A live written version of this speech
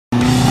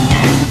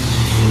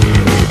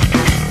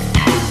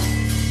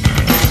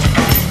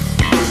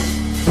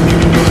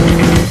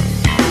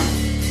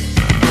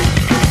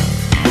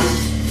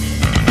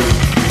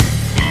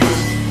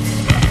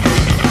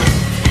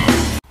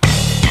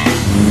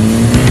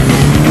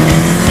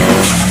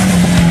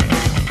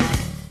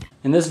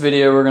In this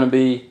video we're going to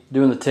be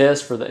doing the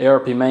test for the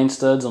ARP main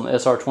studs on the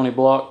SR20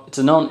 block. It's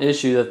a known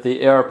issue that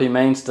the ARP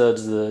main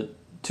studs, the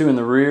two in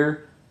the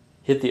rear,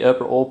 hit the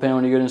upper oil pan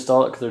when you go to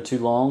install it because they're too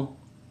long.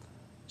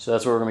 So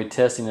that's what we're going to be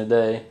testing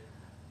today.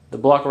 The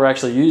block we're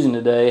actually using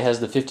today has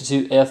the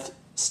 52F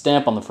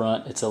stamp on the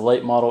front. It's a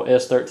late model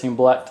S13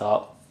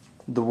 Blacktop.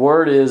 The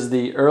word is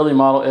the early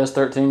model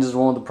S13s is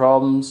one of the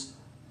problems,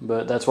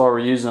 but that's why we're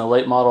using a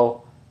late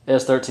model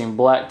S13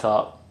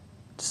 Blacktop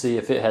to see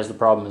if it has the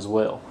problem as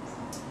well.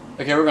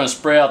 Okay, we're going to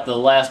spray out the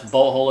last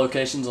bolt hole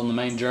locations on the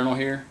main journal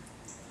here.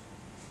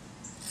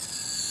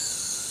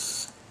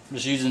 I'm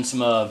just using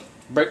some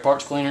brake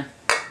parts cleaner.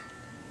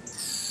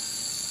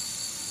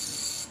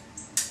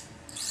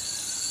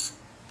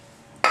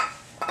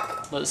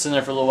 Let it sit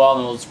there for a little while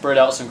and we'll spread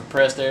out some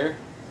compressed air.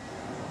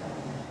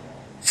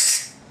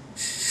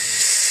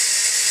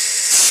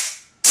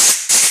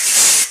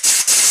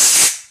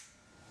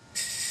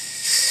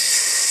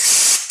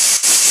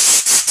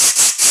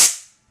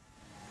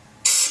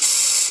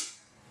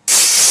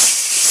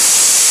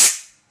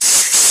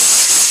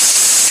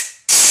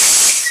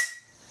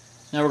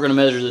 Now we're going to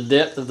measure the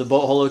depth of the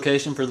bolt hole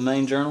location for the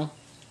main journal,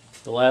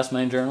 the last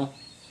main journal.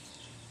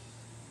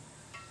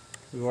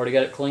 We've already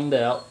got it cleaned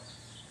out.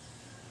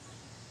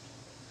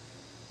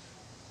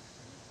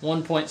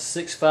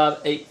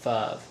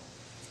 1.6585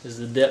 is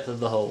the depth of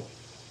the hole.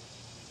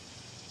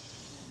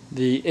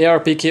 The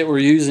ARP kit we're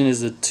using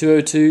is the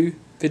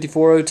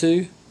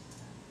 202-5402.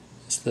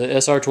 It's the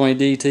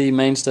SR20DET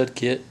main stud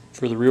kit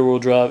for the rear wheel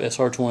drive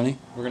SR20.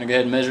 We're going to go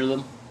ahead and measure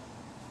them.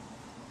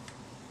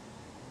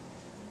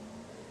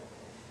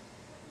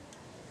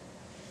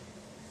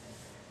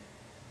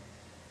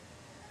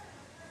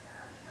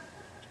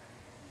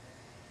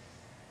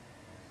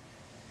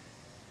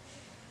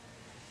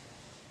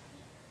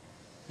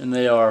 And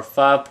they are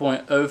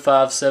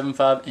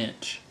 5.0575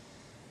 inch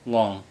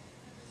long.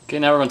 Okay,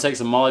 now we're going to take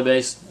some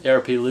moly-based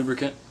ARP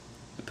lubricant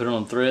and put it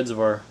on the threads of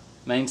our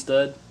main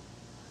stud.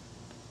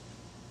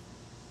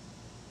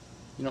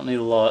 You don't need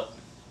a lot.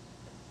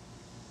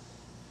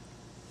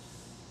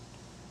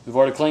 We've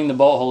already cleaned the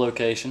bolt hole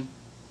location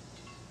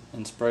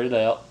and sprayed it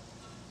out.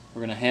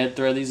 We're going to hand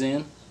thread these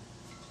in.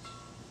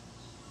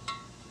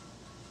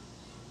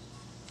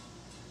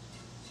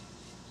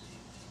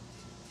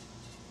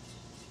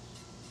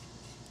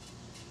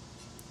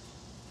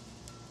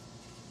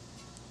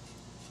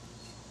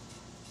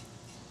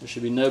 There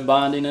should be no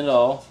binding at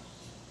all.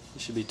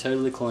 It should be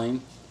totally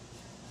clean.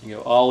 You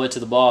go all the way to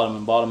the bottom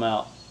and bottom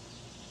out.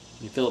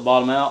 When you feel it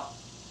bottom out,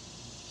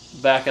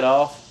 back it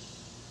off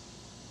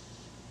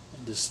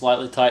and just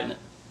slightly tighten it.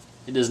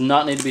 It does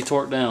not need to be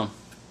torqued down.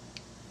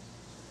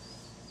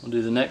 We'll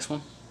do the next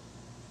one.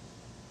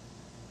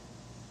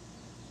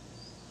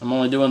 I'm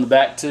only doing the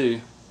back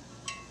two.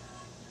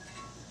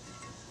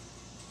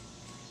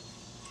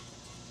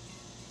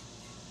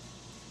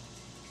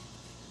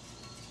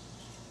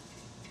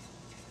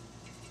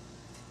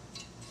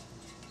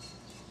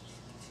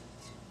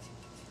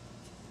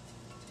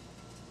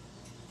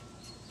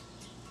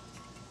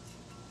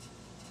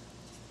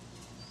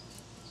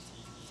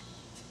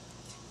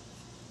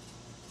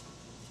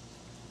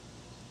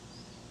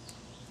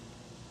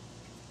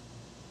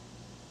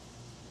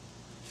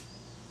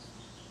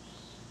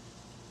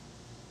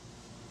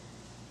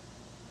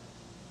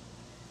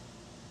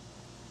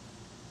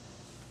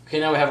 Okay,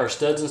 now we have our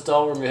studs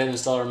installed. We're going to go ahead and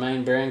install our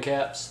main bearing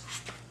caps.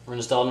 We're going to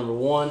install number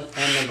 1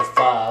 and number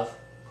 5,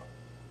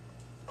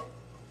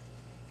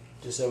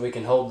 just so we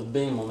can hold the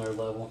beam on their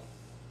level.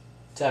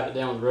 Tap it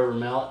down with a rubber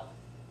mallet.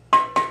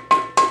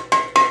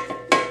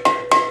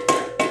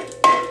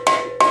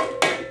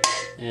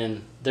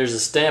 And there's a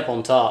stamp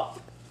on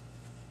top,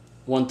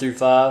 1 through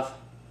 5.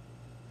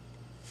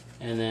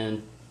 And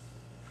then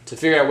to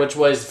figure out which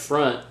way is the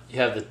front, you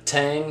have the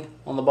tang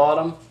on the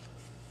bottom,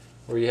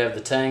 or you have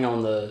the tang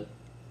on the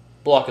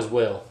block as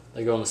well.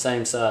 They go on the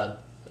same side.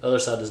 The other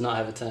side does not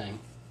have a tang.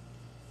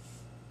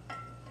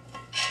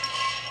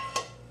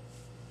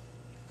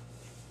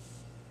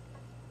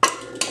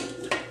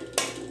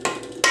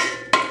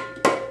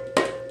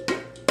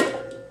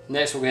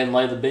 Next we'll go ahead and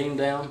lay the beam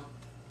down.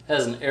 It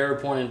has an arrow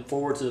pointing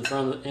forward to the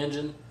front of the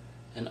engine,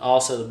 and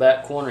also the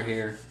back corner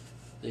here,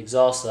 the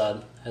exhaust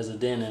side, has a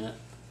dent in it.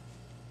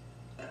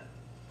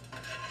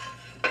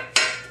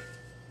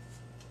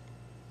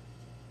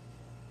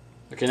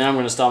 Okay, now I'm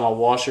going to install my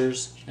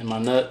washers and my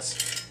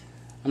nuts.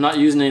 I'm not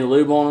using any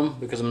lube on them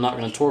because I'm not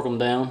going to torque them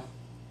down.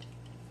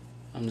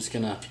 I'm just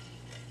going to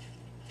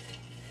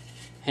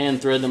hand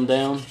thread them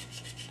down.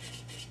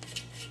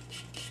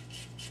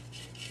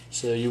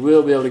 So you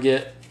will be able to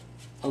get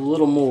a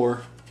little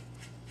more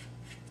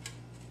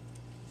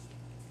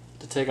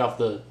to take off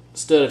the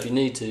stud if you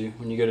need to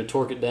when you go to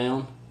torque it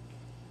down,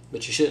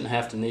 but you shouldn't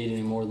have to need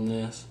any more than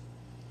this.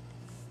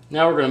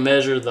 Now we're going to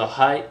measure the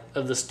height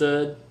of the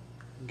stud.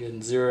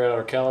 Getting 0 out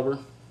our caliber.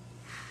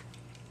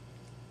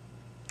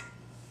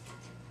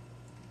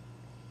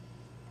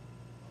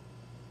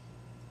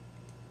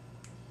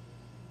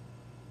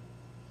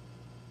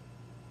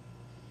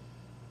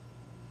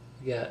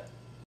 We got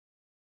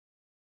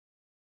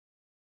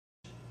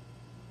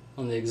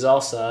on the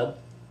exhaust side,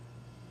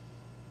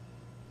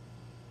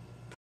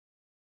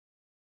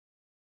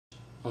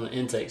 on the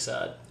intake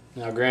side.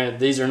 Now granted,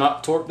 these are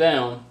not torqued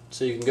down,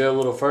 so you can go a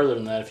little further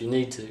than that if you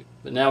need to.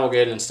 But now we'll go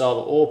ahead and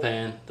install the oil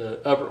pan, the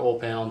upper oil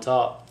pan on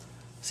top.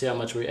 See how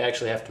much we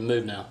actually have to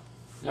move now.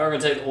 Now we're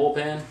going to take the oil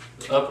pan,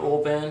 the upper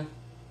oil pan,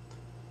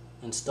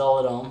 install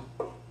it on.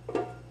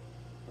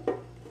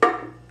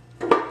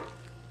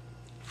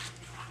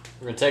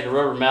 We're going to take a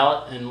rubber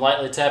mallet and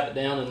lightly tap it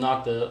down and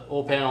knock the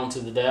oil pan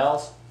onto the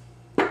dowels.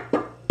 You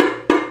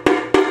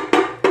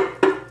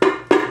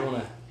want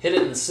to hit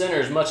it in the center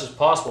as much as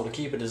possible to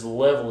keep it as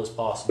level as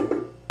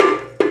possible.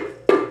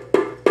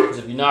 Because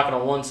if you knock it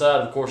on one side,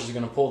 of course it's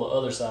going to pull the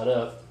other side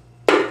up,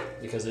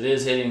 because it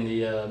is hitting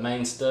the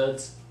main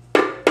studs.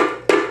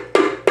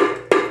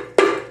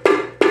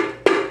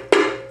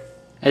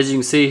 As you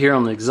can see here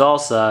on the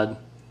exhaust side,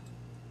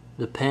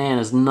 the pan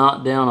is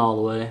not down all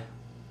the way.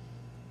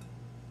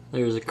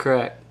 There's a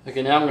crack.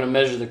 Okay, now I'm going to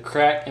measure the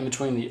crack in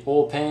between the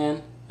oil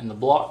pan and the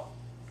block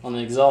on the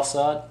exhaust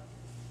side.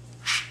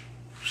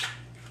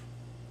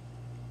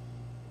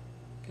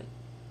 Okay.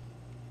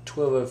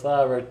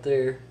 1205 right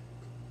there.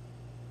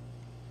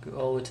 Go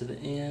all the way to the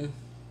end.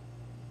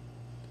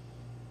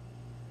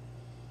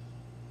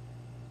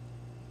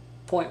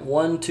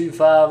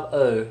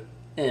 0.1250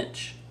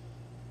 inch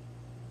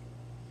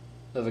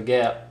of a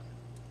gap.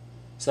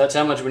 So that's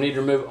how much we need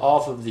to remove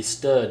off of the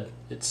stud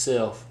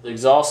itself. The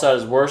exhaust side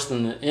is worse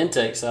than the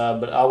intake side,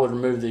 but I would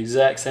remove the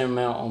exact same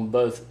amount on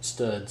both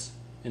studs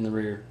in the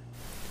rear.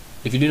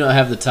 If you do not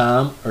have the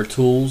time or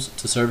tools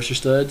to service your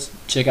studs,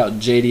 check out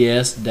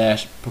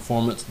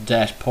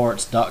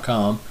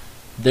jds-performance-parts.com.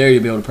 There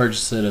you'll be able to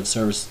purchase a set of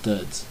service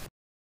studs.